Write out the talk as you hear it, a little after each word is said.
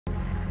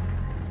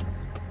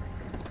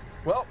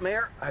Well,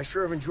 Mayor, I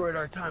sure have enjoyed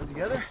our time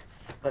together.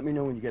 Let me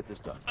know when you get this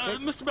done.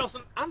 Okay? Mr.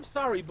 Belson, I'm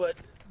sorry, but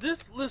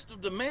this list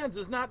of demands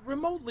is not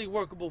remotely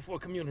workable for a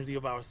community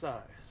of our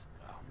size.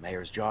 Well,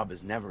 Mayor's job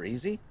is never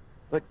easy,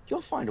 but you'll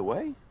find a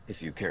way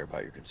if you care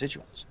about your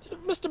constituents.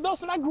 Mr.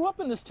 Belson, I grew up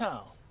in this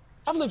town.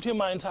 I've lived here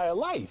my entire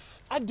life.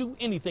 I'd do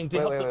anything to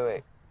help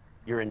Wait.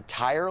 Your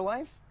entire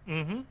life?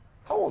 Mm-hmm.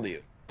 How old are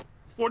you?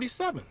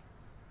 47.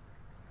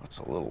 That's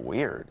a little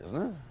weird,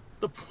 isn't it?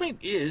 The point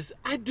is,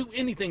 I'd do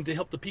anything to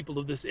help the people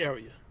of this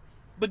area.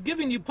 But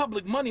giving you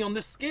public money on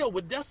this scale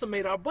would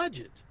decimate our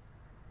budget.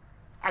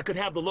 I could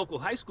have the local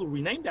high school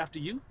renamed after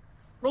you.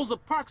 Rosa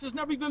Parks has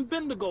never even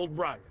been to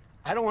Goldbriar.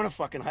 I don't want a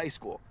fucking high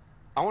school.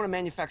 I want to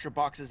manufacture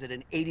boxes at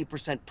an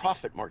 80%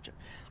 profit margin.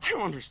 I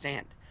don't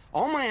understand.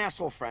 All my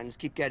asshole friends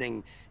keep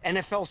getting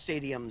NFL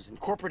stadiums and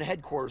corporate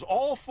headquarters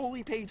all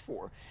fully paid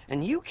for,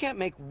 and you can't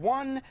make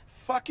one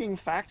fucking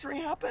factory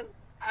happen?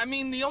 I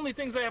mean, the only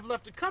things I have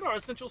left to cut are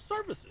essential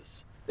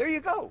services. There you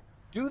go.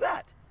 Do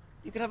that.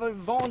 You could have a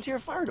volunteer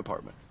fire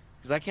department,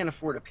 because I can't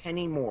afford a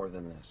penny more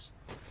than this.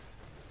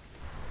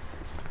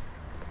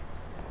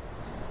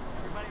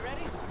 Everybody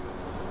ready?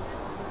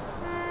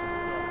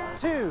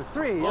 2,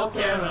 3, Oh,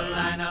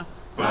 Carolina,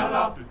 well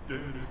off,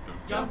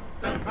 jump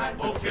and prance.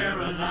 Oh,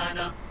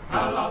 Carolina,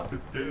 well off,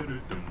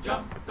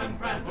 jump and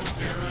prance. Oh,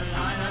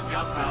 Carolina,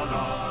 got fouled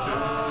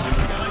off.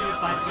 Together you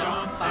fight,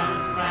 jump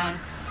and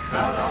prance.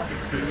 Fouled off,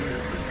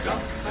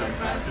 jump and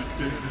prance.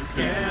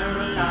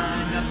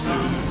 Carolina,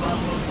 blue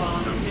bubble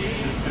for me.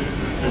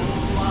 Oh,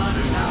 what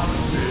a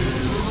house.